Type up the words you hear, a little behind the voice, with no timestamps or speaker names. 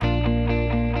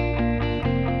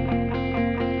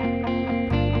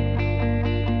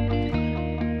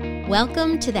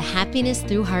Welcome to the Happiness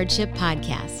Through Hardship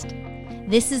podcast.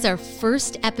 This is our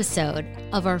first episode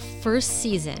of our first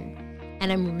season, and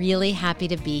I'm really happy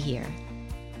to be here.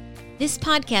 This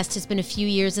podcast has been a few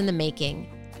years in the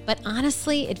making, but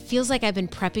honestly, it feels like I've been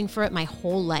prepping for it my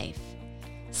whole life.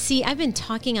 See, I've been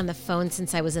talking on the phone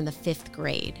since I was in the 5th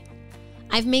grade.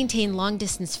 I've maintained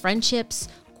long-distance friendships,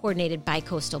 coordinated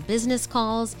bi-coastal business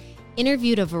calls,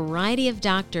 interviewed a variety of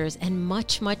doctors, and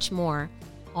much, much more,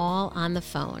 all on the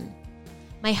phone.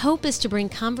 My hope is to bring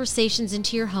conversations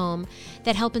into your home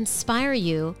that help inspire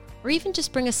you or even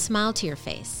just bring a smile to your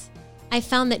face. I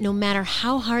found that no matter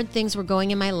how hard things were going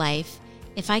in my life,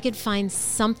 if I could find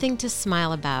something to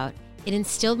smile about, it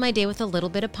instilled my day with a little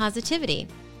bit of positivity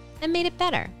and made it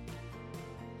better.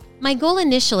 My goal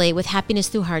initially with Happiness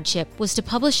Through Hardship was to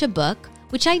publish a book,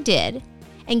 which I did,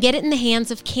 and get it in the hands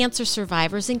of cancer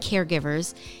survivors and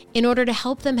caregivers in order to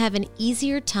help them have an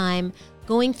easier time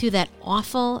going through that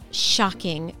awful,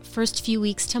 shocking first few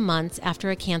weeks to months after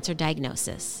a cancer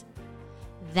diagnosis.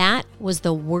 That was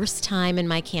the worst time in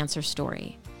my cancer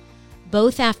story,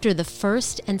 both after the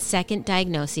first and second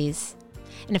diagnoses.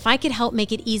 And if I could help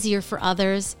make it easier for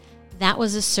others, that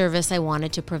was a service I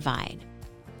wanted to provide.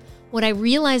 What I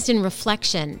realized in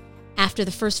reflection after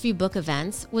the first few book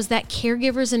events was that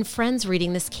caregivers and friends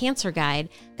reading this cancer guide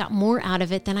got more out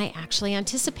of it than I actually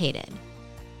anticipated.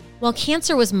 While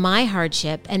cancer was my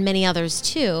hardship, and many others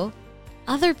too,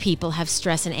 other people have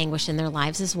stress and anguish in their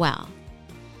lives as well.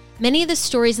 Many of the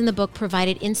stories in the book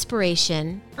provided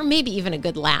inspiration, or maybe even a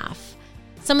good laugh.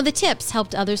 Some of the tips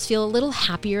helped others feel a little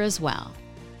happier as well.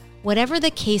 Whatever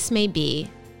the case may be,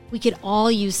 we could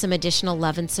all use some additional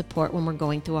love and support when we're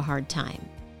going through a hard time.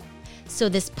 So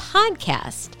this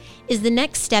podcast is the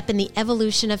next step in the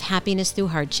evolution of Happiness Through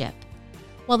Hardship.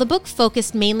 While the book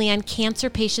focused mainly on cancer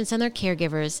patients and their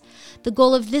caregivers, the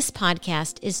goal of this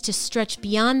podcast is to stretch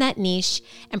beyond that niche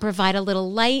and provide a little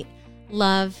light,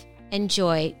 love, and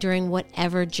joy during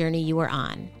whatever journey you are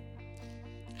on.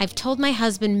 I've told my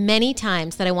husband many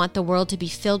times that I want the world to be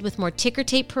filled with more ticker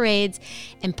tape parades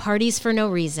and parties for no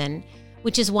reason,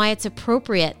 which is why it's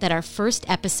appropriate that our first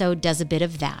episode does a bit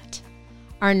of that.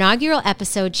 Our inaugural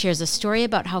episode shares a story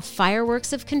about how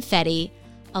fireworks of confetti,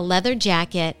 a leather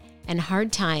jacket, and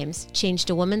hard times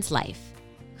changed a woman's life,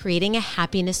 creating a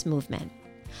happiness movement.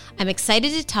 I'm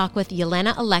excited to talk with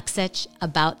Yelena Aleksic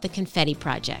about the Confetti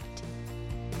Project.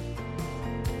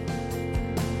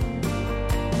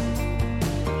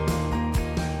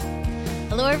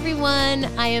 Hello, everyone.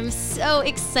 I am so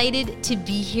excited to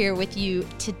be here with you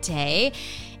today,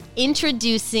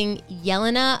 introducing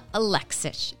Yelena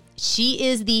Aleksic. She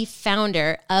is the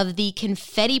founder of the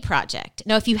Confetti Project.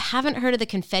 Now, if you haven't heard of the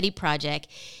Confetti Project,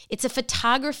 it's a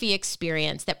photography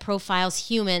experience that profiles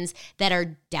humans that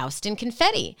are doused in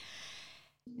confetti.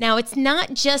 Now, it's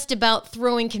not just about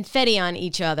throwing confetti on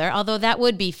each other, although that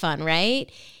would be fun,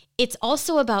 right? It's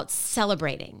also about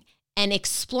celebrating and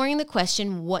exploring the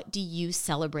question, what do you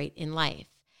celebrate in life?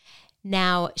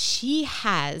 Now, she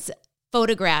has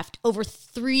photographed over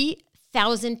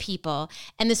 3,000 people,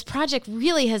 and this project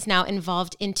really has now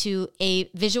evolved into a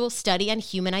visual study on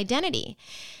human identity.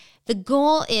 The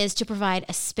goal is to provide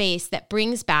a space that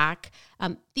brings back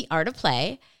the art of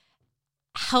play,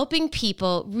 helping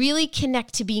people really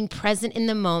connect to being present in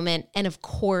the moment, and of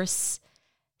course,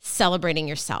 celebrating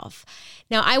yourself.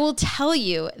 Now, I will tell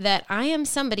you that I am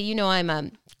somebody, I'm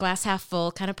a glass half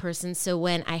full kind of person. So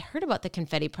when I heard about the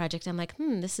Confetti Project, I'm like,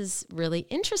 this is really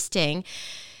interesting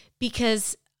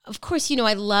because of course,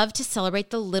 I love to celebrate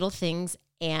the little things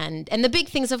and the big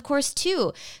things, of course,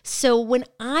 too. So when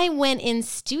I went in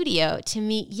studio to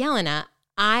meet Yelena,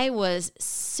 I was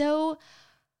so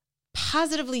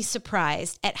positively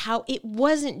surprised at how it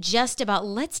wasn't just about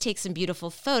let's take some beautiful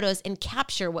photos and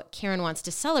capture what Karen wants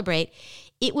to celebrate.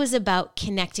 It was about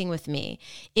connecting with me.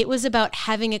 It was about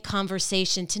having a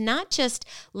conversation to not just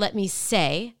let me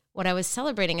say what I was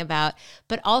celebrating about,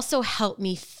 but also help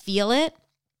me feel it.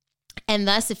 And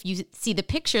thus, if you see the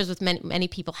pictures with many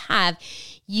people have,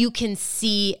 you can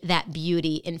see that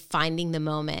beauty in finding the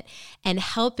moment and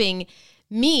helping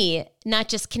me not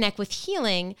just connect with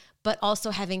healing, but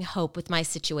also having hope with my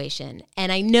situation.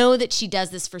 And I know that she does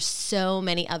this for so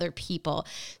many other people.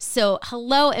 So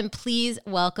hello, and please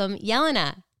welcome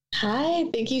Yelena. Hi,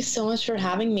 thank you so much for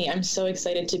having me. I'm so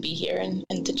excited to be here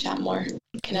and to chat more,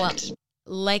 connect. Well,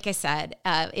 like I said,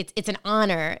 it's an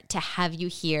honor to have you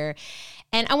here.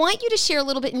 And I want you to share a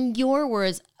little bit in your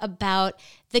words about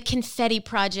the Confetti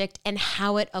Project and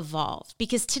how it evolved.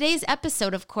 Because today's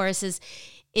episode, of course,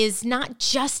 is not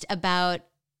just about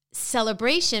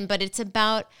celebration, but it's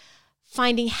about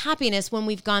finding happiness when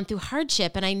we've gone through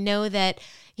hardship. And I know that,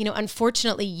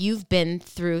 unfortunately, you've been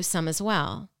through some as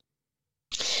well.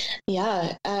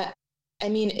 Yeah.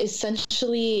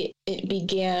 Essentially, it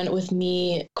began with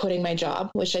me quitting my job,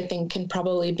 which I think can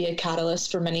probably be a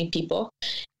catalyst for many people.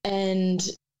 And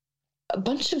a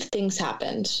bunch of things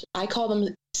happened. I call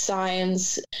them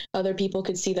signs. Other people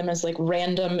could see them as like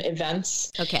random events.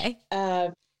 Okay.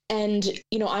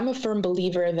 I'm a firm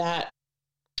believer that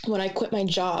when I quit my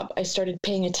job, I started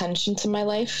paying attention to my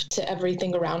life, to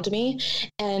everything around me.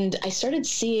 And I started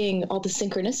seeing all the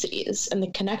synchronicities and the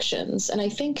connections. And I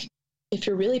think if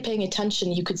you're really paying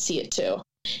attention, you could see it too.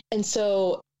 And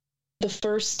so the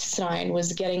first sign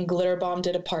was getting glitter bombed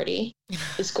at a party,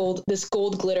 this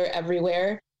gold glitter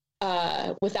everywhere,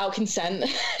 without consent.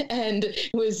 And it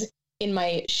was in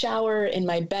my shower, in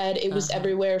my bed. It was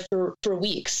everywhere for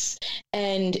weeks.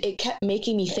 And it kept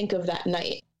making me think of that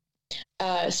night.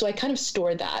 So I kind of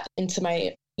stored that into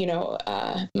my,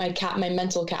 my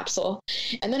mental capsule.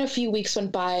 And then a few weeks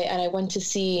went by and I went to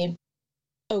see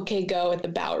OK Go at the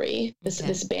Bowery,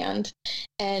 this band.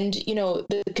 And,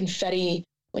 the confetti,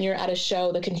 when you're at a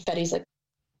show, the confetti's like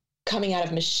coming out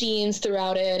of machines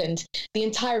throughout it. And the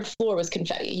entire floor was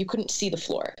confetti. You couldn't see the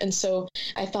floor. And so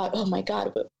I thought, oh my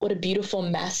God, what a beautiful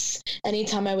mess.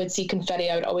 Anytime I would see confetti,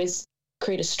 I would always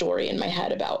create a story in my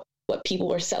head about what people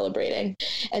were celebrating.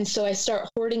 And so I start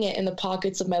hoarding it in the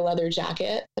pockets of my leather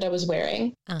jacket that I was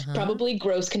wearing, probably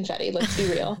gross confetti, let's be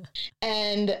real.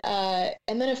 And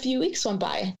then a few weeks went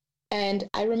by and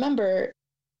I remember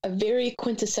a very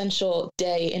quintessential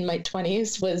day in my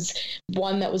 20s was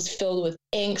one that was filled with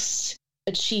angst,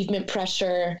 achievement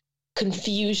pressure,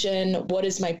 confusion. What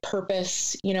is my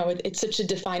purpose? It's such a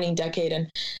defining decade. And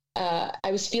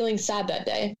I was feeling sad that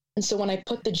day. And so when I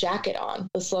put the jacket on,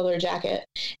 this leather jacket,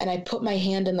 and I put my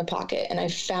hand in the pocket and I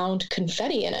found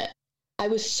confetti in it, I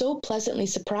was so pleasantly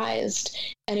surprised.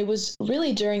 And it was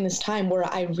really during this time where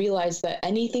I realized that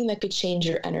anything that could change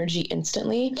your energy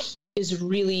instantly is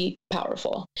really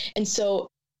powerful. And so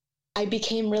I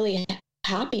became really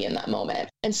happy in that moment.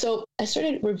 And so I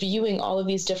started reviewing all of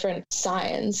these different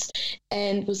signs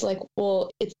and was like, well,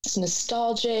 it's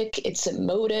nostalgic, it's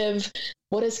emotive.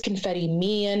 What does confetti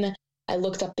mean? I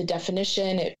looked up the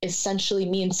definition. It essentially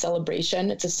means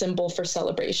celebration. It's a symbol for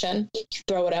celebration.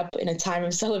 Throw it up in a time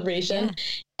of celebration.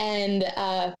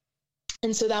 Yeah.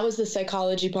 And so that was the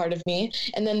psychology part of me.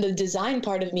 And then the design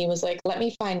part of me was like, let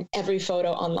me find every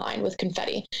photo online with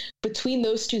confetti. Between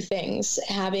those two things,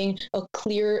 having a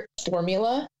clear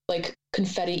formula, like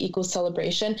confetti equals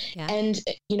celebration, and,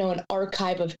 an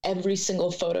archive of every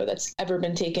single photo that's ever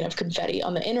been taken of confetti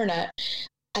on the internet,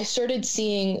 I started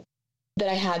seeing that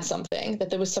I had something, that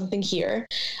there was something here.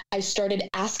 I started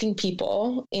asking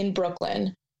people in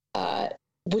Brooklyn, what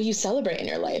do you celebrate in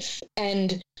your life?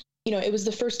 And it was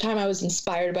the first time I was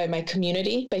inspired by my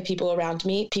community, by people around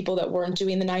me, people that weren't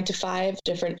doing the 9-to-5,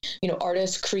 different,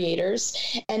 artists, creators.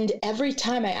 And every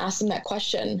time I asked them that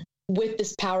question with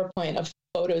this PowerPoint of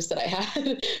photos that I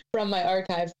had from my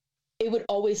archive, it would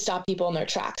always stop people in their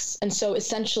tracks. And so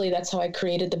essentially that's how I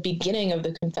created the beginning of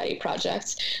the Confetti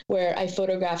Project, where I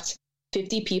photographed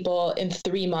 50 people in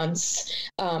 3 months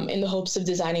in the hopes of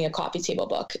designing a coffee table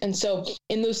book. And so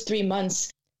in those 3 months,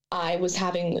 I was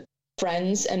having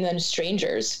friends and then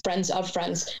strangers, friends of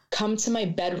friends, come to my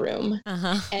bedroom.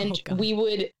 And we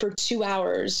would, for 2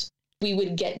 hours, we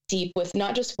would get deep with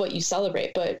not just what you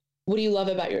celebrate, but what do you love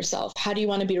about yourself? How do you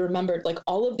want to be remembered? Like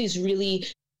all of these really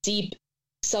deep,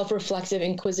 self-reflective,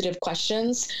 inquisitive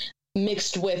questions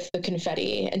mixed with the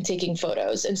confetti and taking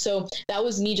photos. And so that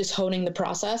was me just honing the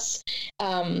process.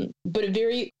 But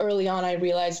very early on, I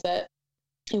realized that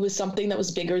it was something that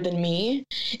was bigger than me,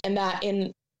 and that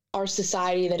in our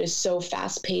society that is so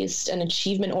fast paced and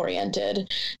achievement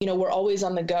oriented, we're always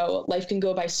on the go. Life can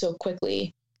go by so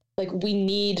quickly. Like we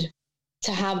need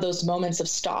to have those moments of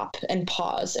stop and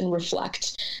pause and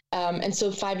reflect. And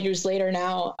so 5 years later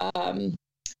now,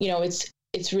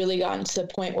 it's really gotten to the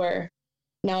point where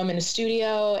now I'm in a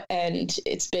studio, and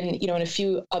it's been, in a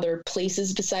few other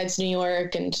places besides New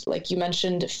York. And like you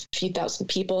mentioned, a few thousand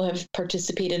people have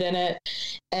participated in it.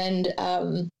 And,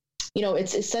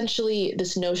 it's essentially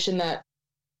this notion that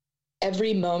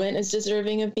every moment is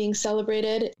deserving of being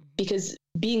celebrated, because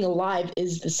being alive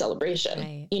is the celebration,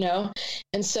 right.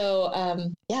 And so,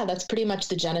 that's pretty much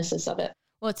the genesis of it.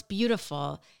 Well, it's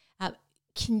beautiful.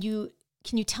 Can you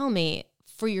tell me,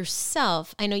 for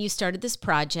yourself, I know you started this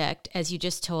project, as you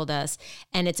just told us,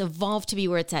 and it's evolved to be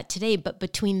where it's at today, but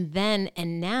between then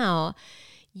and now,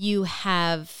 you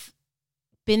have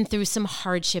been through some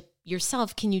hardship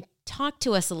yourself. Can you talk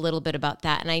to us a little bit about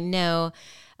that? And I know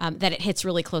that it hits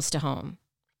really close to home.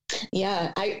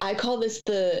 Yeah, I call this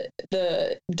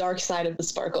the dark side of the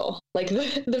sparkle, like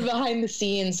the behind the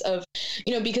scenes of,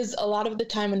 because a lot of the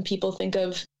time when people think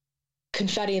of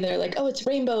confetti, they're like, oh, it's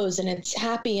rainbows and it's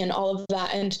happy and all of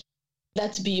that. And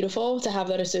that's beautiful to have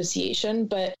that association.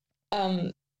 But,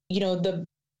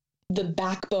 the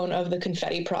backbone of the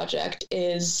confetti project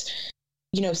is,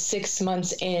 6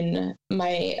 months in,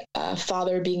 my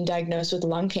father being diagnosed with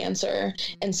lung cancer.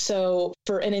 And so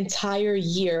for an entire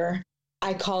year,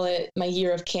 I call it my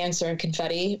year of cancer and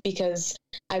confetti, because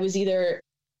I was either,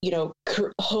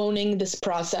 honing this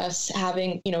process,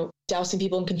 having, dousing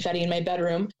people in confetti in my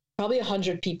bedroom, probably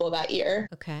 100 people that year.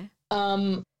 Okay.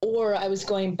 Or I was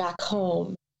going back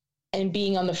home and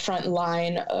being on the front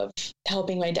line of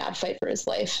helping my dad fight for his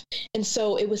life. And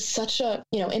so it was such a,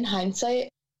 in hindsight,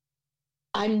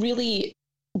 I'm really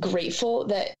grateful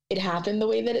that it happened the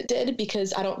way that it did,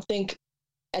 because I don't think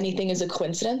anything is a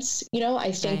coincidence.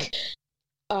 I think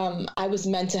I was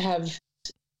meant to have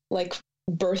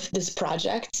birthed this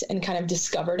project and kind of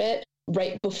discovered it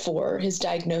right before his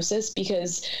diagnosis,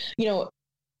 because,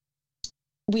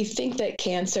 we think that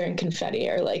cancer and confetti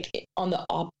are on the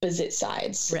opposite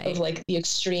sides of the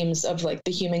extremes of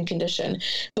the human condition,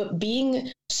 but being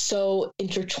so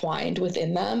intertwined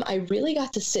within them, I really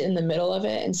got to sit in the middle of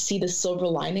it and see the silver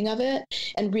lining of it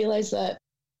and realize that,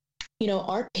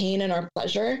 our pain and our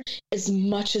pleasure, as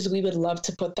much as we would love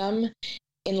to put them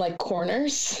in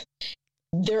corners,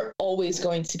 they're always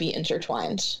going to be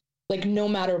intertwined. No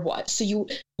matter what. So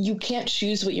you can't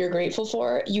choose what you're grateful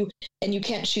for. You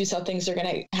can't choose how things are going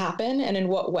to happen and in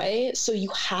what way. So you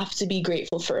have to be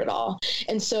grateful for it all.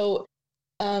 And so,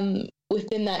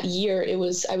 within that year, I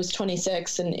was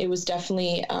 26, and it was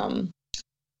definitely, I don't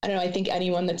know, I think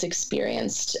anyone that's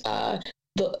experienced, a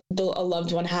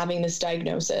loved one having this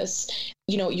diagnosis,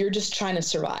 you're just trying to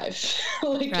survive.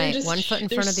 Right. One foot in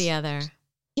front of the other.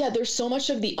 Yeah, there's so much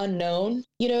of the unknown,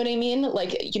 you know what I mean?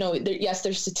 Yes,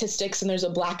 there's statistics and there's a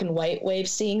black and white way of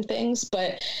seeing things,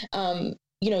 but,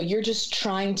 you're just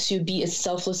trying to be as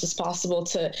selfless as possible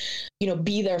to,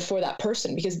 be there for that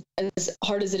person, because as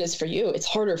hard as it is for you, it's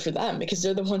harder for them because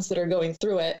they're the ones that are going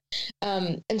through it.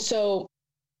 And so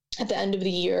at the end of the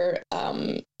year,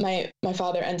 my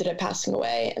father ended up passing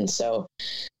away. And so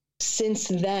since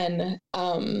then,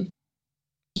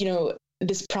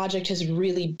 this project has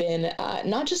really been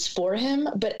not just for him,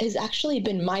 but has actually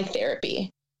been my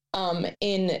therapy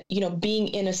in, being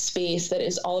in a space that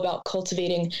is all about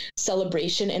cultivating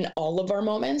celebration in all of our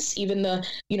moments, even the,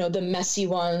 the messy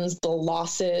ones, the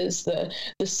losses, the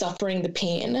suffering, the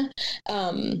pain,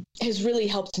 has really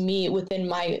helped me within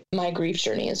my grief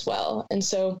journey as well. And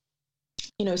so,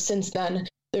 since then,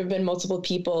 there have been multiple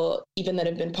people even that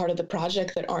have been part of the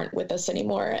project that aren't with us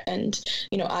anymore. And,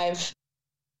 I've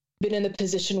been in the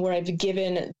position where I've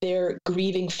given their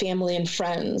grieving family and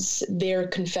friends their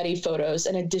confetti photos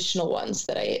and additional ones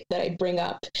that I bring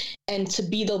up, and to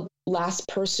be the last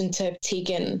person to have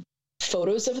taken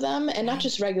photos of them, and not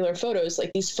just regular photos,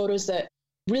 these photos that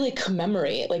really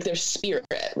commemorate their spirit,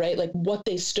 right? What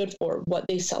they stood for, what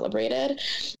they celebrated,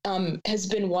 has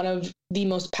been one of the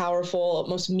most powerful,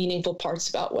 most meaningful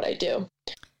parts about what I do.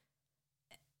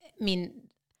 I mean,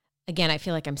 again, I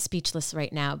feel like I'm speechless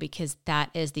right now, because that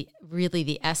is really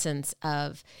the essence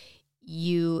of,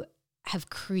 you have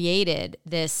created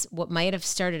this, what might have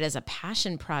started as a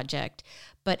passion project,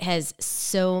 but has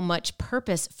so much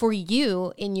purpose for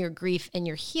you in your grief and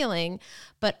your healing,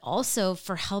 but also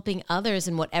for helping others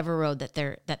in whatever road that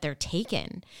they're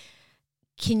taking.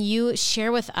 Can you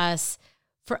share with us,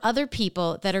 for other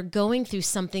people that are going through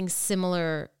something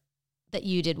similar that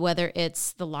you did, whether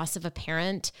it's the loss of a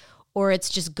parent or it's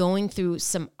just going through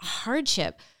some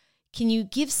hardship, can you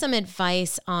give some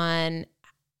advice on,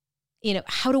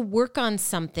 how to work on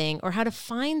something or how to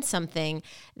find something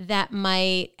that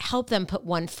might help them put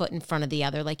one foot in front of the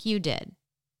other, like you did?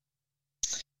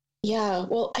 Yeah,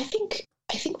 well, I think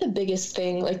the biggest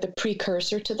thing, the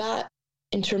precursor to that,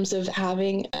 in terms of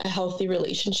having a healthy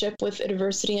relationship with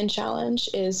adversity and challenge,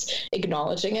 is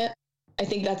acknowledging it. I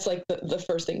think that's the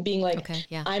first thing, being okay,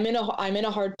 yeah. I'm in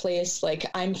a hard place.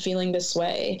 I'm feeling this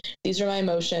way. These are my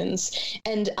emotions.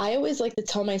 And I always like to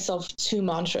tell myself 2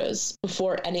 mantras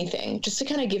before anything, just to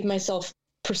kind of give myself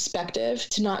perspective,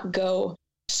 to not go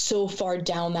so far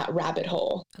down that rabbit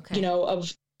hole, okay.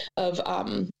 of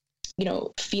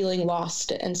feeling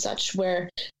lost and such, where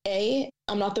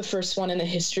I'm not the first one in the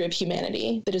history of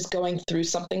humanity that is going through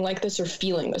something like this or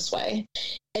feeling this way.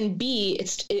 And B,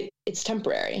 it's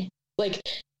temporary.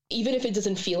 Even if it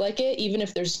doesn't feel like it, even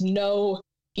if there's no,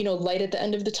 light at the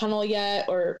end of the tunnel yet,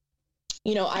 or,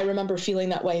 I remember feeling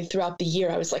that way throughout the year.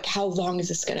 I was like, how long is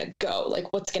this going to go?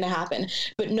 Like, what's going to happen?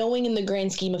 But knowing in the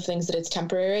grand scheme of things that it's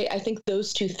temporary, I think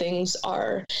those two things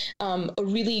are a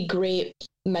really great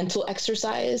mental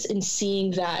exercise in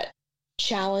seeing that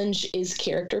challenge is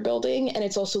character building, and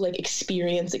it's also like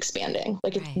experience expanding.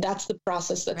 Like that's the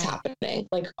process that's happening,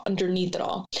 like underneath it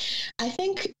all. I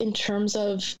think in terms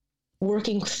of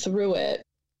working through it,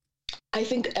 I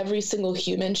think every single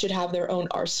human should have their own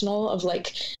arsenal of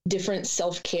like different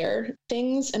self-care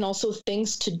things, and also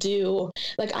things to do.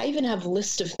 Like I even have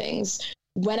lists of things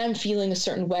when I'm feeling a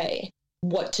certain way,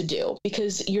 what to do,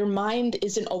 because your mind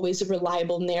isn't always a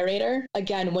reliable narrator.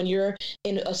 Again, when you're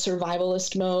in a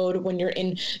survivalist mode, when you're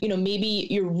in, maybe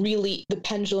the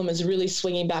pendulum is really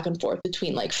swinging back and forth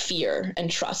between like fear and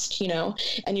trust,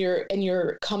 and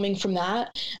you're coming from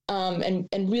that, and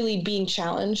really being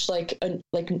challenged, like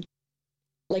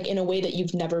in a way that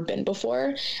you've never been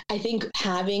before. I think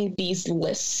having these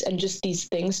lists and just these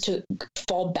things to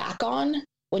fall back on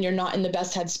when you're not in the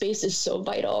best headspace is so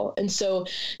vital. And so,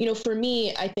 for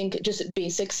me, I think just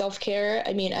basic self-care.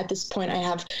 I mean, at this point I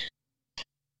have,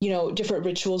 different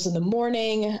rituals in the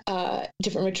morning,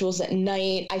 different rituals at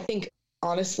night. I think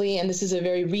honestly, and this is a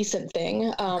very recent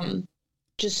thing,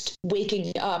 just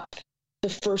waking up, the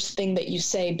first thing that you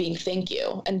say being thank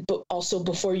you. And also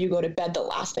before you go to bed, the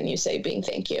last thing you say being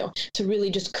thank you, to really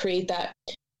just create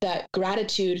that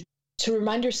gratitude, to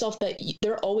remind yourself that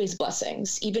there are always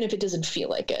blessings, even if it doesn't feel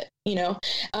like it,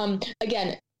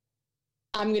 Again,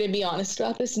 I'm going to be honest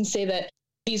about this and say that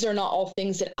these are not all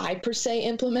things that I per se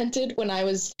implemented when I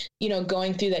was,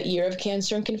 going through that year of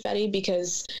Cancer and Confetti,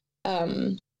 because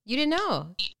you didn't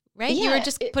know, right? Yeah, you were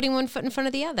just putting one foot in front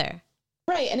of the other.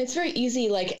 Right. And it's very easy,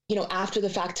 like, after the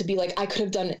fact to be like, I could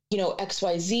have done,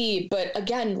 XYZ. But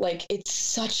again, like, it's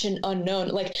such an unknown.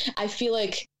 Like, I feel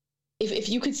like if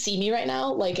you could see me right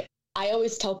now, like, I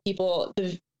always tell people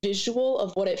the visual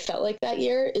of what it felt like that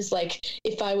year is like,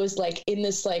 if I was like in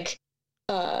this, like,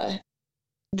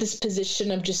 this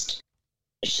position of just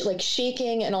like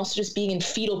shaking and also just being in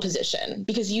fetal position,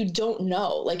 because you don't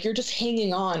know, like you're just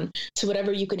hanging on to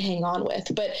whatever you can hang on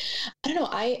with. But I don't know,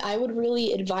 I would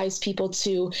really advise people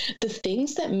to, the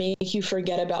things that make you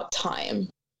forget about time,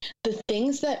 the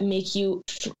things that make you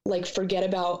like forget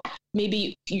about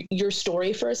maybe your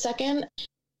story for a second,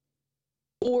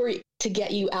 or to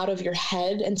get you out of your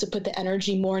head and to put the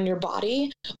energy more in your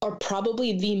body, are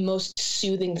probably the most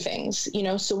soothing things,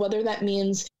 so whether that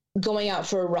means going out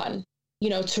for a run,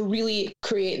 to really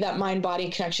create that mind-body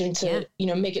connection to,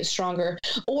 make it stronger.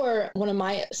 Or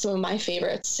some of my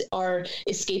favorites are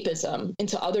escapism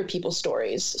into other people's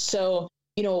stories. So,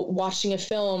 watching a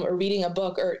film or reading a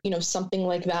book or, something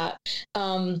like that.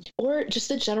 Or just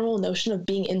the general notion of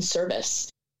being in service.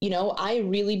 I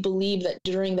really believe that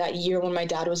during that year when my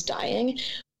dad was dying,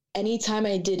 anytime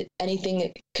I did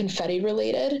anything confetti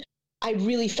related, I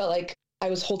really felt like I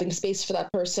was holding space for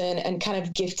that person and kind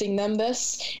of gifting them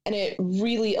this. And it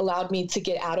really allowed me to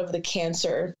get out of the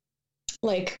cancer,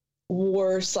 like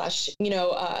war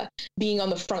 / being on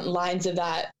the front lines of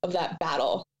that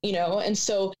battle, And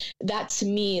so that, to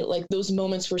me, like those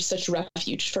moments were such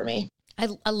refuge for me.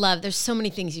 I love, there's so many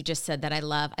things you just said that I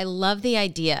love. I love the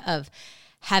idea of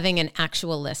having an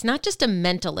actual list, not just a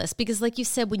mental list, because like you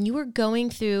said, when you were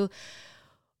going through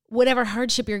whatever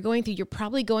hardship you're going through, you're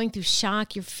probably going through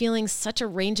shock. You're feeling such a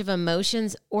range of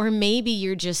emotions, or maybe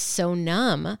you're just so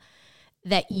numb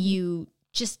that you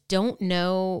just don't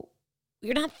know,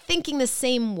 you're not thinking the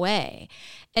same way.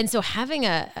 And so having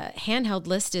a handheld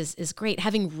list is great.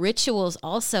 Having rituals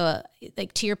also,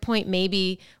 like to your point,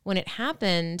 maybe when it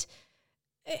happened,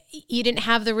 you didn't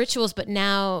have the rituals, but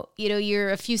now, you're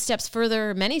a few steps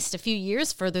further, a few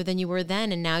years further than you were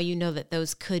then. And now you know that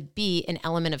those could be an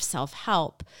element of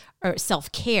self-help or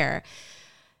self-care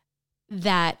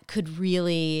that could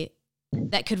really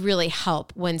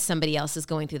help when somebody else is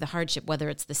going through the hardship, whether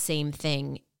it's the same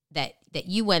thing that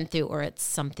you went through or it's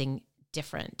something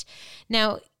different.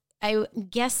 Now, I'm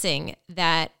guessing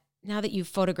that now that you've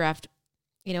photographed,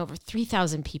 over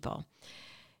 3,000 people,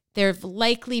 there have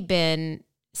likely been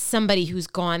somebody who's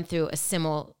gone through a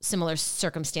similar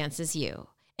circumstance as you.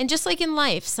 And just like in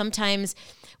life, sometimes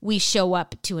we show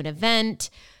up to an event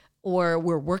or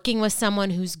we're working with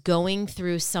someone who's going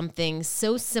through something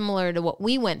so similar to what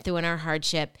we went through in our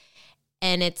hardship.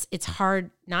 And it's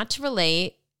hard not to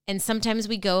relate. And sometimes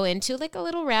we go into like a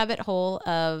little rabbit hole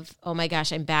of, oh my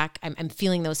gosh, I'm back. I'm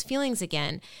feeling those feelings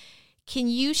again. Can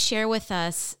you share with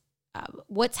us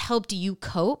what's helped you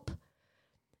cope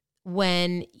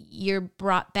when you're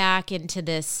brought back into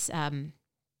this,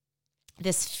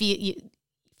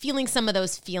 feeling some of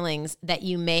those feelings that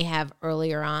you may have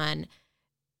earlier on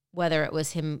whether it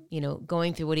was him,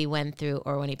 going through what he went through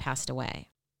or when he passed away?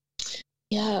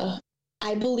 Yeah.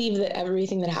 I believe that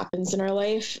everything that happens in our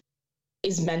life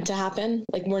is meant to happen.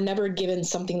 Like, we're never given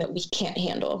something that we can't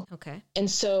handle. Okay. And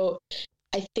so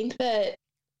I think that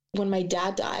when my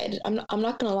dad died, I'm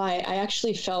not going to lie, I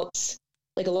actually felt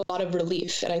like a lot of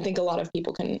relief. And I think a lot of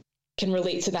people can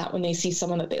relate to that when they see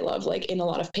someone that they love, like in a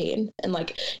lot of pain and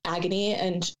like agony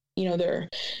and,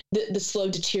 the slow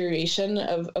deterioration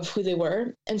of who they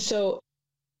were. And so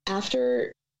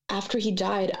after he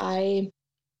died, I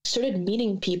started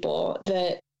meeting people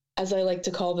that, as I like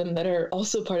to call them, that are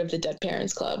also part of the Dead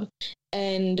Parents Club.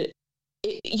 And,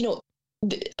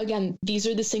 again, these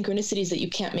are the synchronicities that you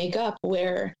can't make up,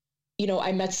 where,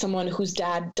 I met someone whose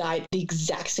dad died the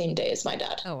exact same day as my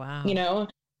dad. Oh, wow.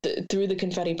 Through the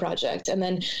Confetti Project. And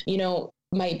then,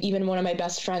 even one of my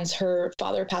best friends, her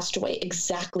father passed away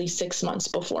exactly 6 months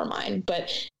before mine,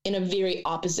 but in a very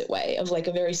opposite way, of like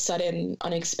a very sudden,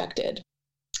 unexpected,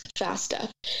 fast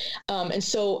death. And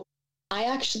so I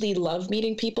actually love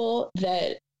meeting people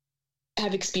that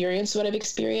have experienced what I've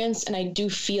experienced. And I do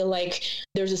feel like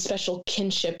there's a special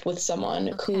kinship with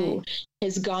someone who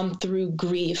has gone through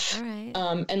grief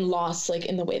and loss, like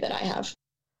in the way that I have.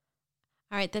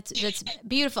 All right. That's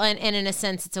beautiful. And in a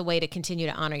sense, it's a way to continue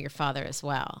to honor your father as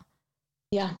well.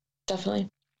 Yeah, definitely.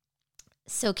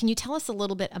 So can you tell us a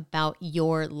little bit about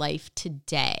your life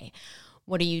today?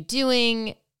 What are you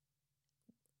doing?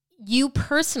 You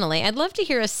personally, I'd love to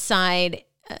hear a side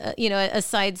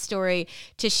story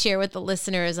to share with the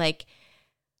listeners, like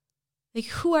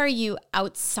who are you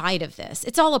outside of this?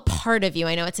 It's all a part of you.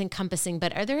 I know it's encompassing,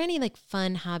 but are there any like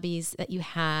fun hobbies that you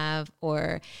have,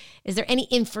 or is there any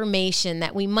information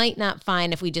that we might not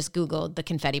find if we just Googled the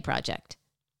Confetti Project?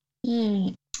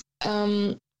 I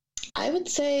would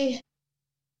say,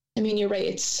 you're right.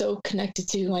 It's so connected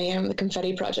to who I am, the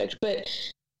Confetti Project, but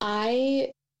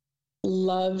I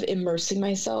love immersing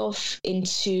myself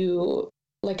into,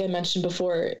 like I mentioned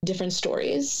before, different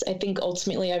stories. I think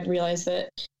ultimately I've realized that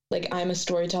I'm a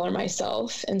storyteller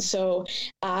myself. And so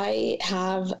I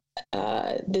have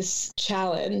this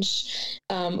challenge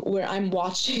where I'm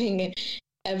watching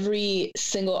every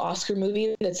single Oscar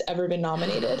movie that's ever been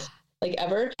nominated,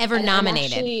 ever. Ever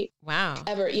nominated. Wow.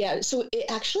 Ever. Yeah. So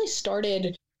it actually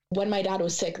started when my dad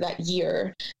was sick that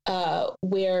year,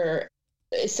 where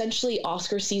essentially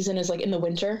Oscar season is in the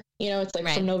winter,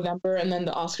 it's from November, and then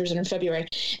the Oscars are in February.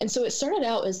 And so it started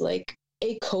out as A,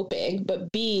 coping, but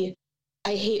B,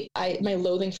 I hate my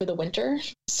loathing for the winter.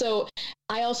 So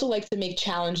I also like to make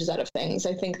challenges out of things.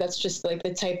 I think that's just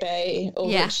the type A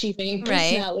overachieving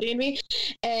personality in me.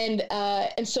 And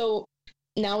so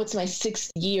now it's my 6th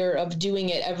year of doing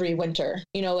it every winter,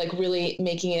 really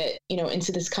making it,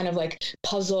 into this kind of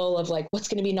puzzle of what's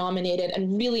going to be nominated,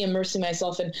 and really immersing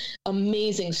myself in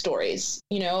amazing stories,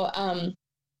 and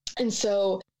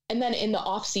then in the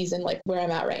off season, where I'm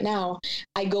at right now,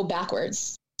 I go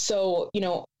backwards. So,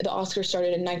 the Oscars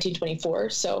started in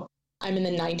 1924. So I'm in the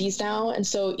 90s now. And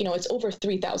so, it's over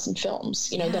 3,000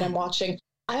 films, that I'm watching.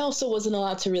 I also wasn't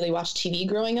allowed to really watch TV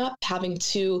growing up, having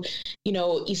two,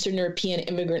 Eastern European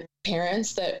immigrant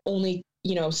parents that only,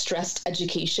 stressed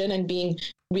education and being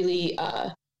really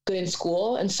good in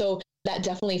school. And so that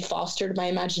definitely fostered my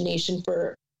imagination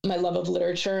for my love of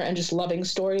literature and just loving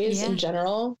stories in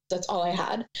general. That's all I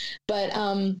had. But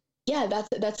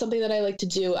that's something that I like to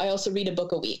do. I also read a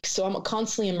book a week. So I'm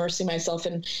constantly immersing myself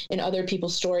in other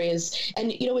people's stories.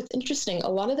 And, it's interesting. A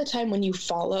lot of the time when you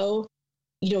follow,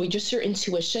 just your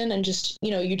intuition and just,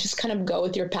 you just kind of go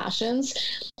with your passions,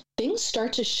 things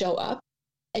start to show up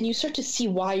and you start to see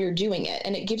why you're doing it.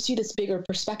 And it gives you this bigger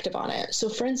perspective on it. So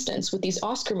for instance, with these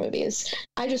Oscar movies,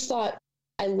 I just thought,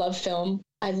 I love film.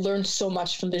 I learned so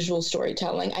much from visual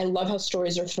storytelling. I love how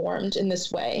stories are formed in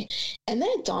this way. And then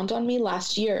it dawned on me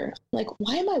last year,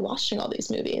 why am I watching all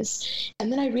these movies?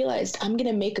 And then I realized I'm going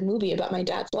to make a movie about my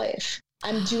dad's life.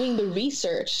 I'm doing the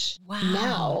research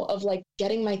now of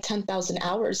getting my 10,000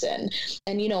 hours in.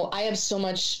 And, I have so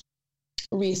much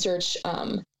research,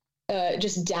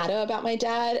 just data about my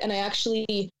dad. And I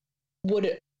actually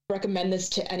would recommend this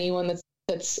to anyone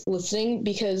that's listening,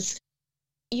 because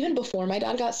even before my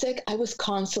dad got sick, I was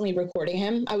constantly recording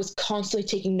him. I was constantly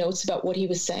taking notes about what he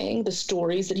was saying, the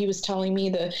stories that he was telling me,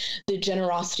 the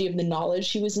generosity of the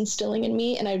knowledge he was instilling in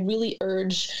me. And I really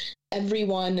urge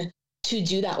everyone to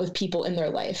do that with people in their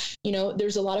life.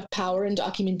 There's a lot of power in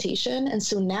documentation. And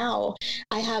so now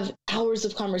I have hours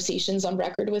of conversations on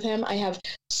record with him. I have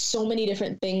so many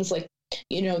different things that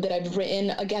I've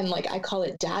written, again, I call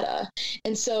it data.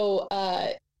 And so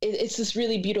it's this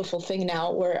really beautiful thing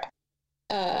now where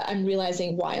I'm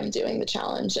realizing why I'm doing the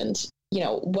challenge. And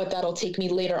what that'll take me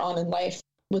later on in life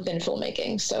within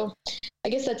filmmaking. So I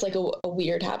guess that's like a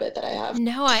weird habit that I have.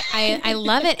 No, I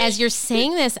love it. As you're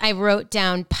saying this, I wrote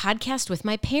down podcast with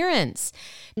my parents,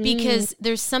 because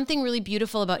there's something really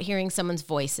beautiful about hearing someone's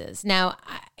voices. Now,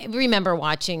 I remember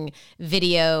watching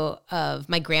video of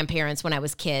my grandparents when I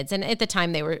was kids, and at the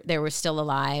time they were still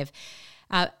alive.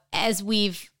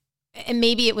 And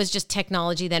maybe it was just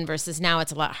technology then versus now,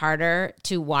 it's a lot harder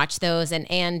to watch those,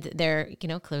 and they're,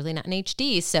 clearly not in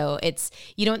HD. So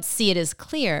you don't see it as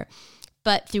clear,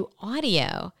 but through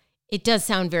audio, it does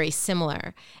sound very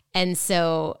similar. And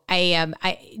so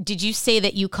did you say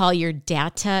that you call your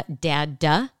data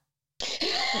dada?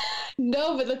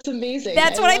 No, but that's amazing.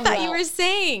 That's what I thought you were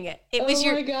saying. It was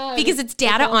my God. Because it's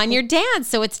data on your dad.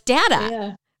 So it's data.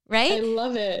 Yeah. Right? I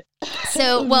love it.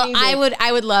 So, well, I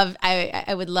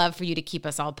would love for you to keep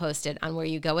us all posted on where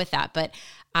you go with that. But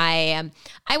I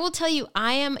will tell you,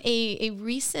 I am a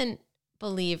recent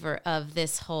believer of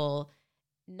this whole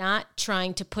not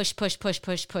trying to push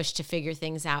to figure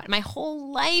things out. My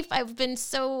whole life, I've been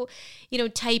so,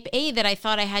 type A that I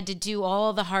thought I had to do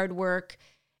all the hard work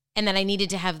and that I needed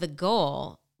to have the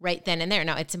goal right then and there.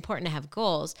 Now, it's important to have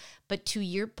goals, but to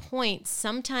your point,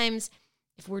 many times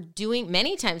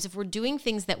if we're doing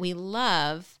things that we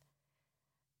love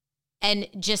and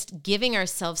just giving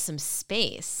ourselves some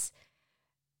space,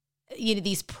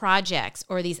 these projects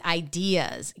or these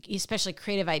ideas, especially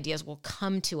creative ideas, will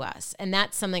come to us. And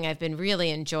that's something I've been really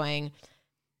enjoying,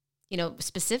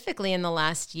 specifically in the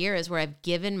last year, is where I've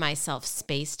given myself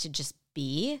space to just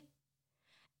be.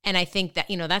 And I think that,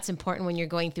 that's important when you're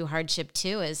going through hardship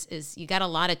too, is you got a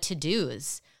lot of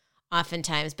to-dos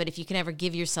oftentimes, but if you can ever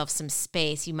give yourself some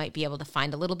space, you might be able to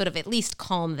find a little bit of at least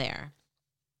calm there.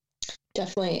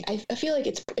 Definitely. I feel like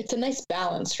it's a nice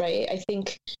balance, right? I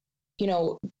think,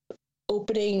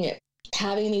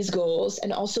 having these goals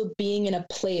and also being in a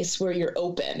place where you're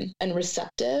open and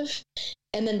receptive,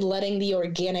 and then letting the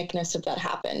organicness of that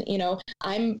happen.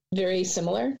 I'm very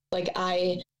similar. Like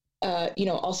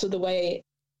also the way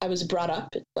I was brought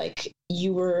up, like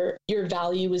your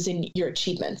value was in your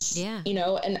achievements,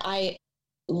 and I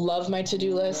love my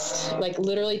to-do list. Like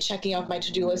literally checking off my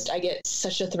to-do list, I get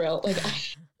such a thrill. Like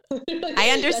I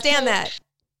understand that.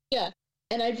 Yeah.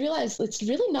 And I realized it's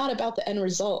really not about the end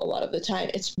result a lot of the time.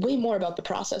 It's way more about the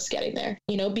process getting there,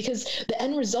 because the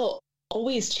end result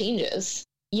always changes.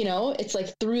 It's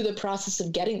like through the process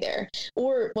of getting there,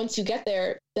 or once you get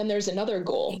there, then there's another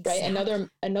goal, exactly. Right?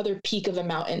 Another peak of a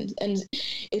mountain. And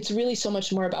it's really so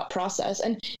much more about process.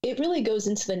 And it really goes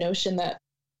into the notion that,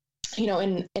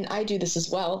 and I do this as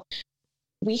well.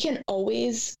 We can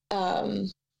always kind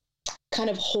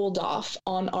of hold off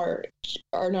on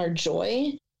our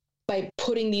joy by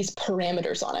putting these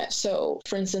parameters on it. So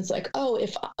for instance, like,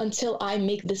 until I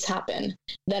make this happen,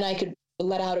 then I could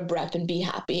let out a breath and be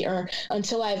happy, or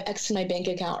until I have X in my bank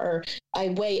account, or I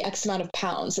weigh X amount of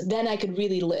pounds, then I could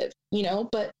really live,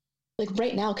 but like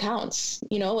right now counts,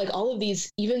 like all of these,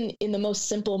 even in the most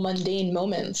simple, mundane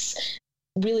moments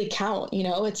really count,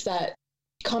 it's that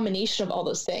combination of all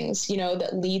those things,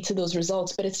 that lead to those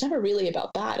results, but it's never really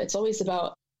about that. It's always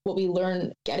about what we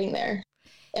learn getting there.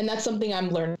 And that's something I'm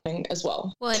learning as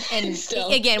well. Well, and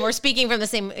again, we're speaking from the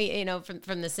same,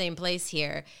 from the same place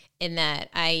here, in that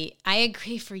I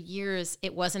agree. For years,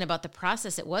 it wasn't about the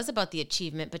process. It was about the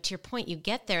achievement. But to your point, you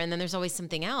get there and then there's always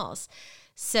something else.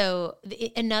 So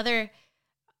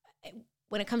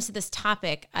when it comes to this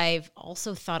topic, I've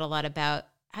also thought a lot about,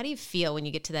 how do you feel when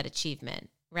you get to that achievement,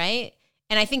 right?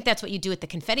 And I think that's what you do at the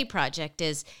Confetti Project,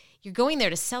 is you're going there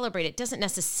to celebrate. It doesn't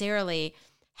necessarily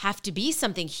have to be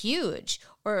something huge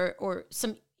or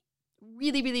some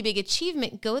really, really big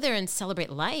achievement. Go there and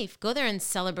celebrate life. Go there and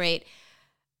celebrate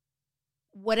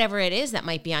whatever it is that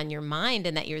might be on your mind,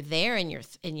 and that you're there and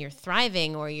you're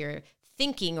thriving, or you're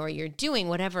thinking, or you're doing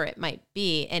whatever it might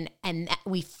be. And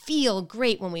we feel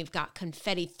great when we've got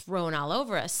confetti thrown all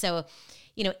over us. So,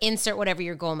 insert whatever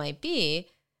your goal might be.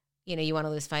 You want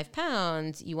to lose 5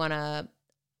 pounds, you want to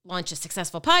launch a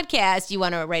successful podcast, you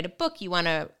want to write a book, you want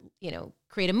to,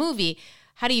 create a movie.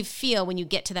 How do you feel when you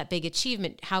get to that big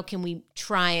achievement? How can we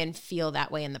try and feel that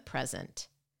way in the present?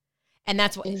 And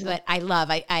that's what I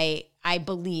love. I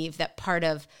believe that part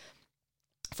of,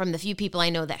 from the few people I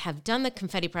know that have done the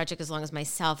Confetti Project as long as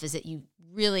myself, is that you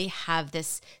really have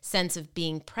this sense of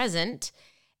being present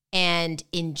and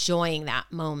enjoying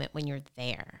that moment when you're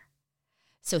there.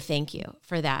 So thank you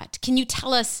for that. Can you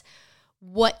tell us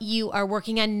what you are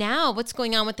working on now? What's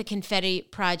going on with the Confetti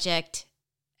Project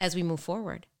as we move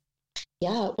forward?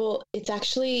 Yeah, well, it's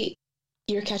actually,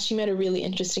 you're catching me at a really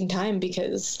interesting time,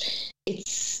 because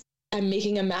it's I'm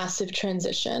making a massive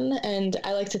transition, and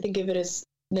I like to think of it as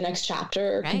the next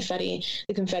chapter, or right.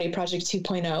 the Confetti Project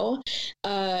 2.0.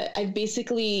 I've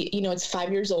basically, it's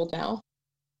 5 years old now.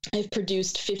 I've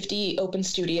produced 50 open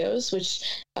studios, which,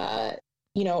 are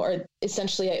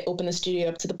essentially, I open the studio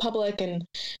up to the public, and,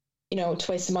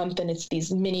 twice a month, and it's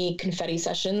these mini confetti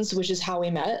sessions, which is how we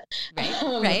met. Right.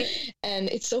 Right. And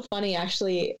it's so funny,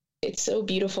 actually. It's so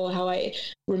beautiful how I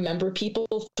remember people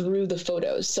through the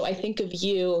photos. So I think of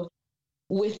you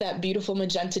with that beautiful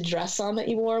magenta dress on that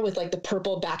you wore, with like the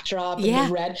purple backdrop and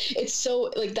the red. It's so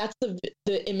like, that's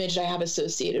the image I have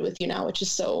associated with you now, which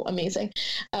is so amazing.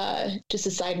 Just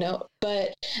a side note,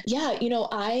 but yeah,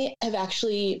 I have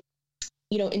actually,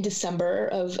 in December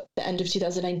of the end of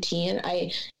 2019,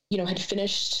 I, had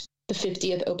finished the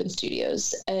 50th Open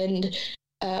Studios, and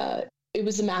it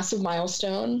was a massive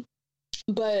milestone,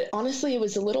 but honestly, it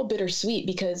was a little bittersweet,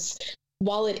 because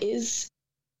while it's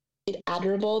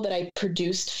admirable that I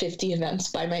produced 50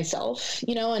 events by myself,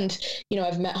 and,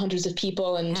 I've met hundreds of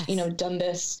people and, done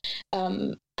this.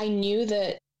 I knew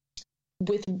that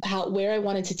with where I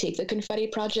wanted to take the Confetti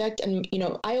Project, and,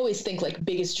 I always think like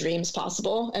biggest dreams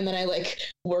possible. And then I like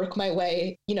work my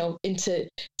way, into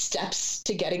steps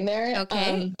to getting there.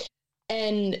 Okay.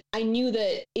 And I knew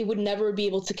that it would never be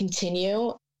able to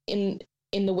continue in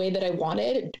the way that I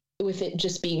wanted, with it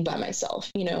just being by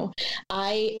myself.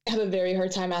 I have a very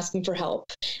hard time asking for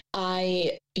help.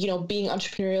 Being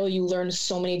entrepreneurial, you learn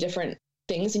so many different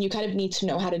things, and you kind of need to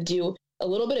know how to do a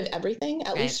little bit of everything,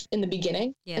 at least in the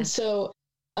beginning. Yeah. And so,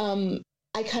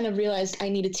 I kind of realized I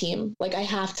need a team. Like I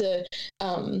have to,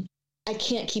 I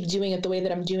can't keep doing it the way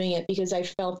that I'm doing it, because I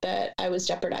felt that I was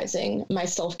jeopardizing my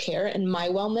self-care and my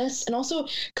wellness, and also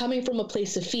coming from a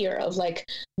place of fear of like,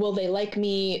 will they like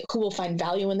me? Who will find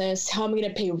value in this? How am I going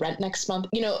to pay rent next month?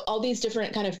 All these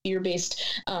different kind of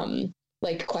fear-based,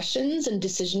 like questions and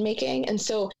decision-making. And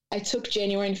so I took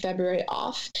January and February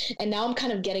off, and now I'm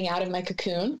kind of getting out of my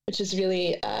cocoon, which is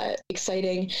really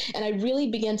exciting. And I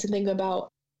really began to think about,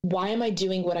 why am I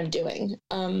doing what I'm doing?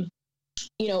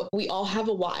 We all have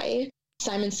a why.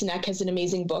 Simon Sinek has an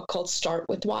amazing book called Start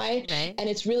With Why. Right. And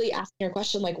it's really asking your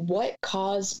question, like, what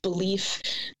cause, belief,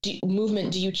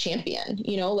 movement do you champion?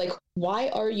 Like, why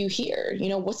are you here?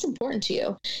 What's important to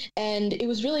you? And it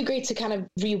was really great to kind of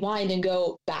rewind and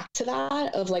go back to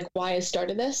that of like why I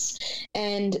started this,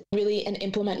 and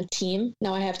implement a team.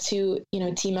 Now I have 2,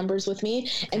 team members with me,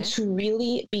 and to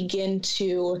really begin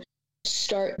to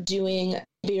start doing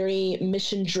very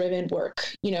mission-driven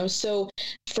work, so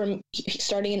from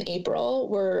starting in April,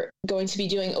 we're going to be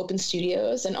doing open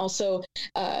studios, and also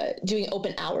doing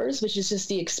open hours, which is just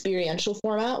the experiential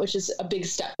format, which is a big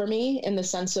step for me, in the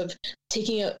sense of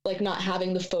taking it, like not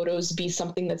having the photos be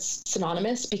something that's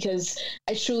synonymous, because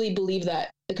I truly believe that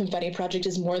the Confetti Project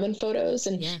is more than photos,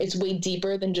 and it's way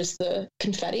deeper than just the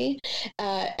confetti.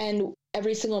 And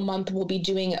every single month we'll be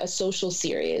doing a social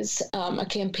series, a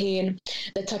campaign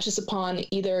that touches upon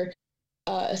either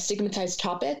a stigmatized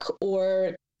topic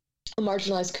or a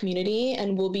marginalized community.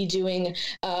 And we'll be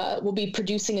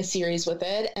producing a series with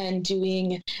it, and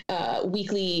doing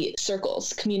weekly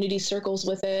circles, community circles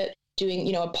with it,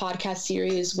 doing, a podcast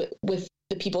series with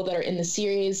the people that are in the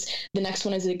series. The next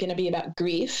one is going to be about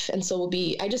grief. And so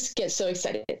I just get so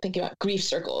excited thinking about grief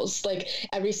circles, like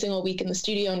every single week in the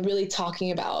studio, and really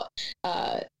talking about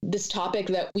this topic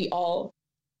that we all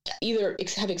either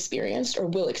have experienced or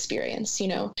will experience,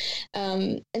 and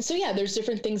so, there's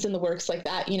different things in the works like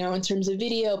that, in terms of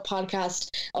video, podcast,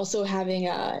 also having,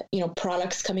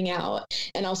 products coming out,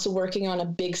 and also working on a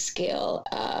big scale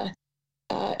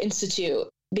institute,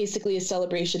 basically a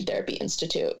celebration therapy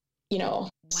institute. Wow.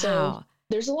 So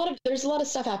there's a lot of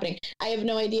stuff happening. I have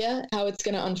no idea how it's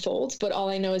going to unfold, but all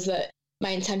I know is that my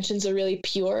intentions are really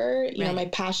pure. My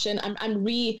passion, I'm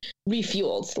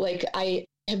refueled. Like I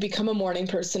have become a morning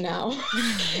person now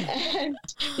and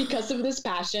because of this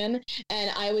passion.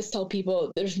 And I always tell people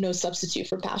there's no substitute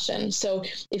for passion. So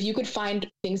if you could find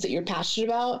things that you're passionate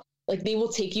about, like they will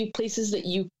take you places that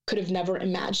you could have never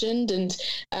imagined. And,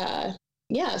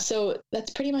 so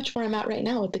that's pretty much where I'm at right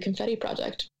now with the Confetti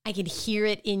Project. I can hear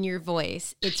it in your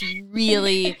voice. It's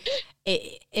really,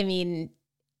 and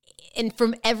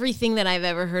from everything that I've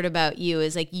ever heard about you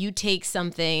is like you take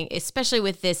something, especially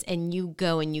with this, and you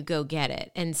go get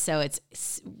it. And so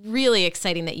it's really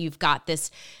exciting that you've got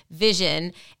this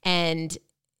vision, and,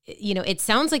 it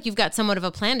sounds like you've got somewhat of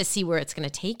a plan to see where it's going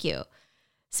to take you.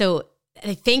 So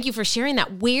thank you for sharing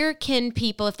that. Where can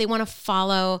people, if they want to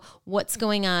follow what's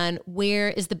going on, where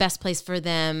is the best place for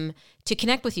them to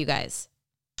connect with you guys?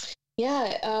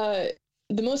 Yeah,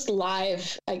 the most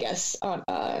live, I guess,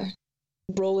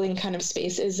 rolling kind of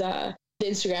space is the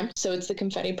Instagram. So it's the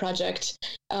Confetti Project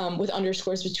with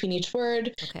underscores between each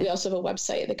word. Okay. We also have a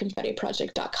website,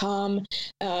 theconfettiproject.com,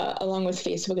 along with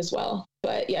Facebook as well.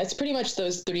 But yeah, it's pretty much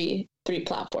those three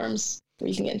platforms where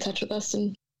you can get in touch with us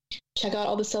and check out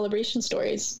all the celebration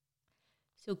stories.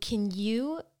 So can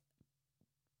you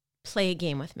play a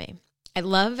game with me? I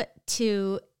love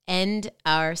to end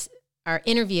our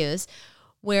interviews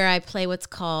where I play what's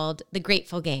called the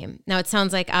Grateful Game. Now, it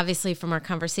sounds like, obviously, from our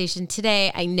conversation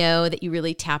today, I know that you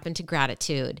really tap into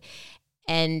gratitude.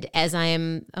 And as I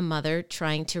am a mother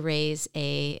trying to raise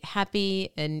a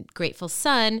happy and grateful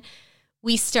son,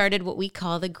 we started what we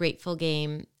call the Grateful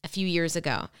Game a few years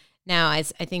ago. Now,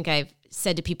 as I think I've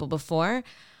said to people before,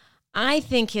 I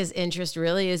think his interest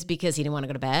really is because he didn't want to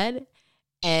go to bed.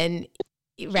 And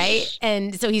right.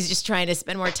 And so he's just trying to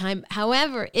spend more time.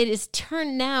 However, it is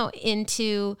turned now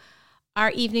into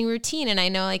our evening routine. And I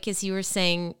know, like, as you were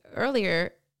saying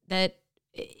earlier, that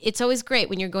it's always great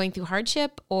when you're going through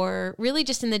hardship or really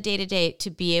just in the day-to-day to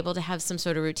be able to have some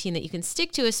sort of routine that you can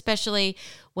stick to, especially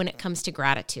when it comes to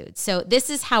gratitude. So this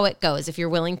is how it goes, if you're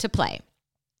willing to play.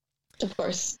 Of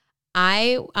course.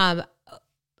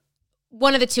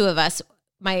 One of the two of us,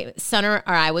 my son or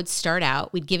I, would start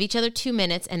out. We'd give each other 2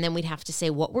 minutes, and then we'd have to say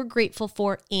what we're grateful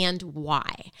for and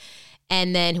why.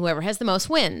 And then whoever has the most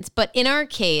wins. But in our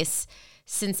case,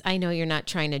 since I know you're not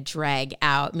trying to drag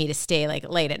out me to stay like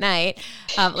late at night,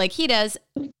 like he does,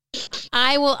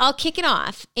 I'll kick it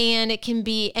off. And it can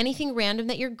be anything random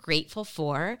that you're grateful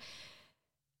for.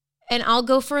 And I'll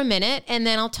go for a minute, and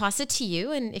then I'll toss it to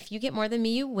you. And if you get more than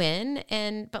me, you win.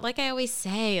 But like I always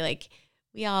say, like,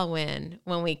 we all win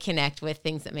when we connect with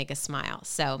things that make us smile.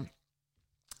 So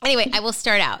anyway, I will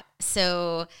start out.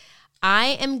 So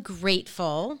I am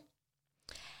grateful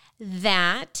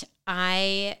that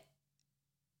I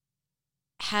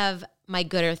have my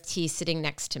Good Earth tea sitting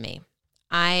next to me.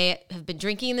 I have been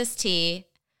drinking this tea.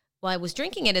 Well, I was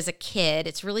drinking it as a kid.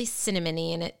 It's really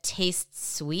cinnamony and it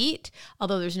tastes sweet,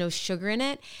 although there's no sugar in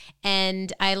it.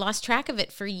 And I lost track of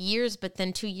it for years. But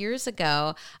then 2 years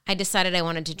ago, I decided I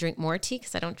wanted to drink more tea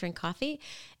because I don't drink coffee.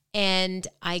 And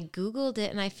I Googled it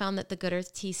and I found that the Good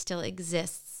Earth tea still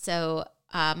exists. So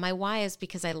my why is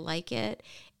because I like it.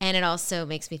 And it also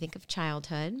makes me think of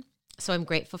childhood. So I'm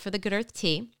grateful for the Good Earth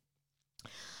tea.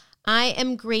 I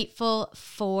am grateful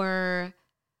for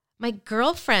my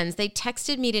girlfriends. They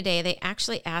texted me today. They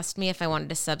actually asked me if I wanted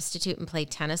to substitute and play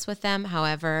tennis with them.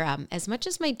 However, as much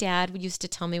as my dad used to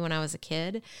tell me when I was a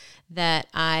kid that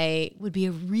I would be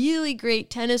a really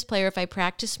great tennis player if I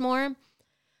practiced more,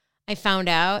 I found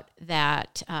out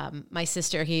that my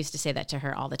sister, he used to say that to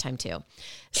her all the time too.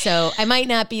 So I might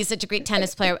not be such a great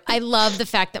tennis player. I love the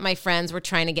fact that my friends were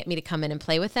trying to get me to come in and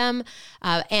play with them.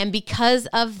 And because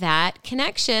of that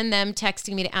connection, them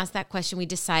texting me to ask that question, we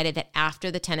decided that after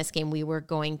the tennis game, we were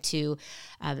going to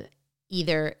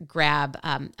either grab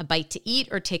a bite to eat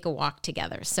or take a walk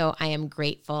together. So I am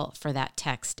grateful for that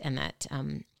text and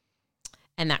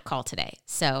that call today.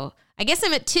 So I guess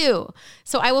I'm at 2.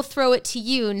 So I will throw it to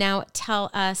you. Now tell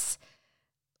us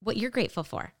what you're grateful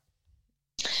for.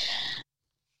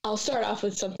 I'll start off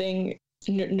with something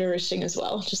nourishing as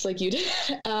well, just like you did.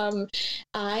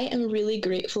 I am really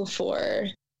grateful for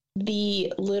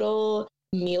the little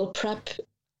meal prep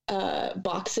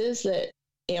boxes that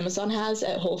Amazon has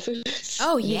at Whole Foods.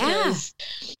 Oh, yeah. Because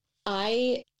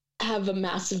I have a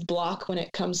massive block when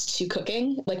it comes to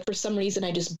cooking. Like, for some reason,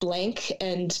 I just blank.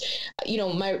 And,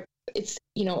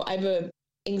 I have a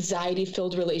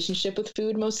anxiety-filled relationship with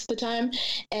food most of the time.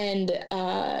 And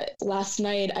last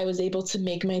night I was able to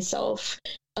make myself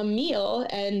a meal,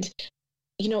 and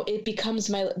it becomes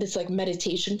this like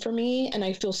meditation for me, and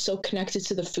I feel so connected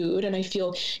to the food, and I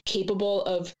feel capable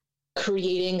of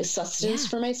creating sustenance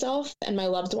for myself and my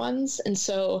loved ones. And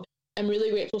so I'm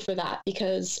really grateful for that,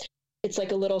 because it's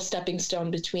like a little stepping stone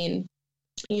between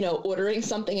ordering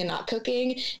something and not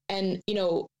cooking, and,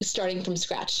 starting from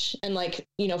scratch and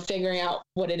figuring out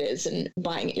what it is and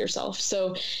buying it yourself.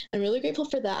 So I'm really grateful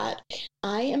for that.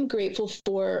 I am grateful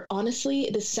for,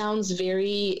 honestly, this sounds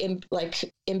very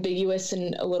ambiguous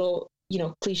and a little,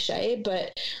 cliche,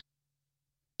 but,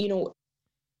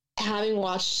 having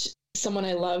watched someone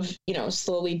I love,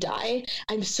 slowly die,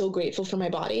 I'm so grateful for my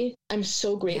body. I'm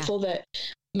so grateful that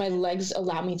my legs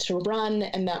allow me to run,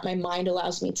 and that my mind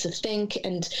allows me to think,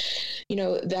 and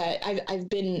that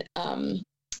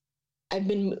I've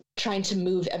been trying to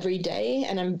move every day,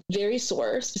 and I'm very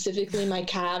sore, specifically my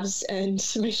calves and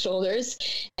my shoulders,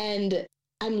 and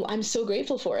I'm so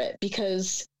grateful for it,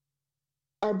 because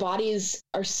our bodies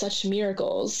are such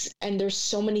miracles, and there's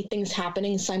so many things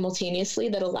happening simultaneously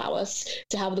that allow us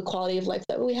to have the quality of life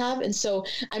that we have. And so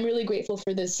I'm really grateful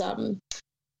for this,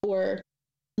 for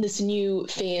this new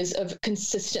phase of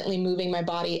consistently moving my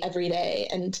body every day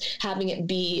and having it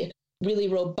be really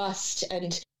robust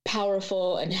and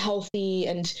powerful and healthy,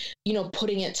 and, you know,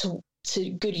 putting it to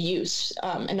good use,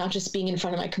 and not just being in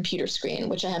front of my computer screen,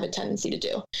 which I have a tendency to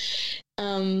do.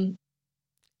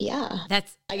 Yeah,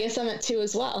 I guess I'm at 2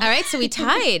 as well. All right, so we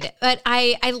tied. But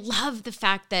I love the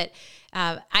fact that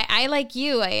I like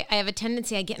you, I have a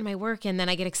tendency, I get in my work and then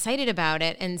I get excited about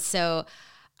it. And so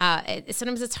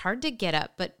sometimes it's hard to get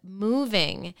up, but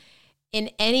moving in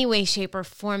any way, shape, or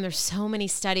form, there's so many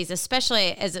studies,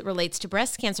 especially as it relates to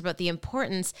breast cancer, about the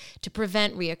importance to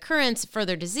prevent reoccurrence,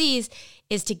 further disease,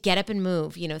 is to get up and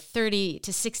move. 30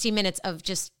 to 60 minutes of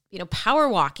just, power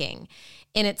walking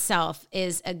in itself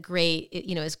is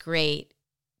great,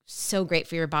 so great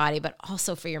for your body, but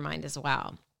also for your mind as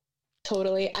well.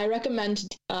 Totally. I recommend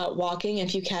walking,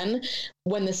 if you can,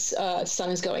 when the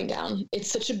sun is going down.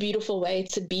 It's such a beautiful way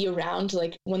to be around,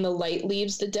 like when the light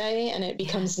leaves the day and it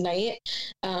becomes night,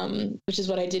 which is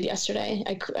what I did yesterday.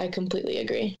 I completely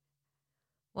agree.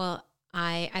 Well,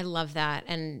 I love that.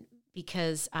 And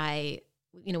because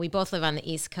we both live on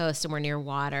the East Coast and we're near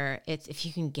water. If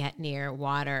you can get near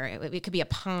water, it could be a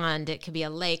pond, it could be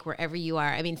a lake, wherever you are.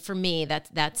 I mean, for me,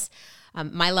 that's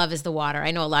my love is the water.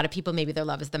 I know a lot of people, maybe their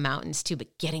love is the mountains too,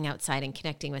 but getting outside and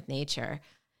connecting with nature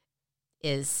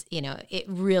is, it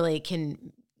really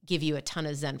can give you a ton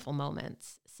of zenful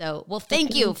moments. So, well,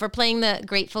 thank you for playing the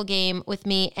Grateful Game with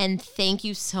me. And thank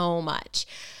you so much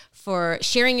for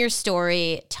sharing your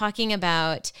story, talking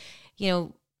about,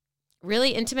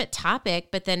 really intimate topic,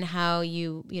 but then how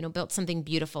you built something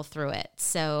beautiful through it.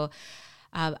 So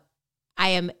I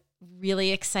am really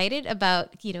excited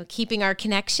about, keeping our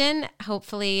connection.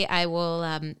 Hopefully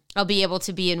I'll be able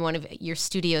to be in one of your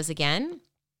studios again.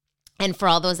 And for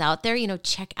all those out there,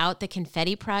 check out the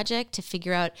Confetti Project to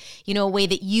figure out, a way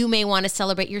that you may want to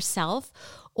celebrate yourself,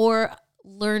 or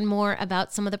learn more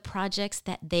about some of the projects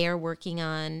that they are working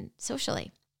on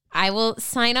socially. I will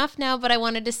sign off now, but I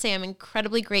wanted to say I'm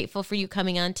incredibly grateful for you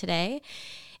coming on today.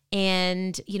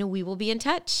 And, we will be in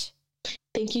touch.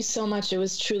 Thank you so much. It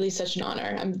was truly such an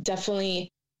honor. I'm definitely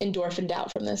endorphined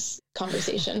out from this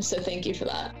conversation. So thank you for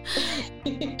that.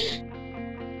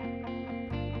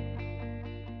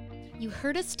 You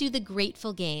heard us do the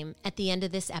Grateful Game at the end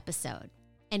of this episode.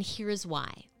 And here is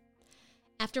why.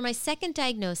 After my second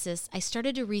diagnosis, I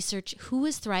started to research who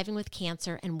was thriving with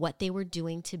cancer and what they were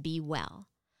doing to be well.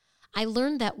 I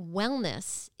learned that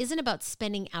wellness isn't about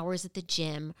spending hours at the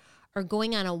gym or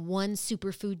going on a one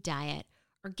superfood diet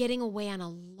or getting away on a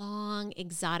long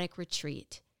exotic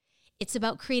retreat. It's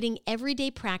about creating everyday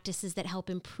practices that help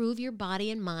improve your body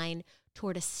and mind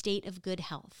toward a state of good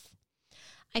health.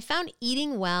 I found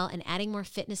eating well and adding more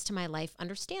fitness to my life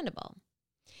understandable.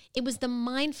 It was the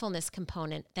mindfulness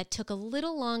component that took a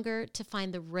little longer to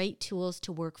find the right tools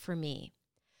to work for me.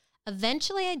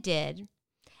 Eventually I did.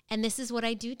 And this is what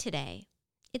I do today.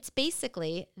 It's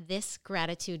basically this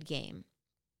gratitude game.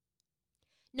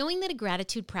 Knowing that a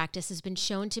gratitude practice has been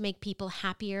shown to make people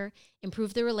happier,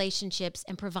 improve their relationships,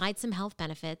 and provide some health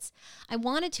benefits, I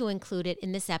wanted to include it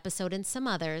in this episode and some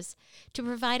others to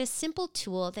provide a simple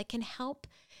tool that can help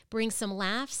bring some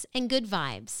laughs and good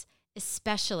vibes,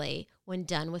 especially when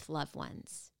done with loved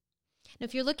ones. Now,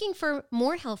 if you're looking for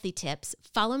more healthy tips,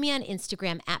 follow me on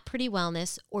Instagram at Pretty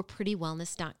Wellness or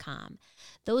prettywellness.com.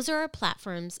 Those are our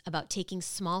platforms about taking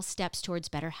small steps towards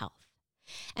better health.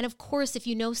 And of course, if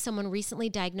you know someone recently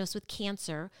diagnosed with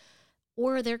cancer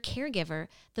or their caregiver,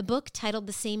 the book titled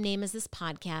the same name as this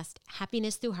podcast,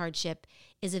 Happiness Through Hardship,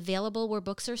 is available where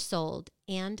books are sold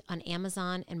and on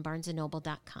Amazon and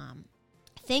BarnesandNoble.com.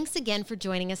 Thanks again for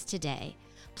joining us today.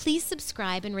 Please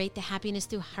subscribe and rate the Happiness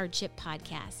Through Hardship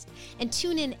podcast, and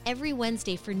tune in every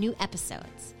Wednesday for new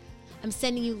episodes. I'm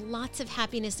sending you lots of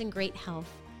happiness and great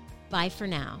health. Bye for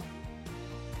now.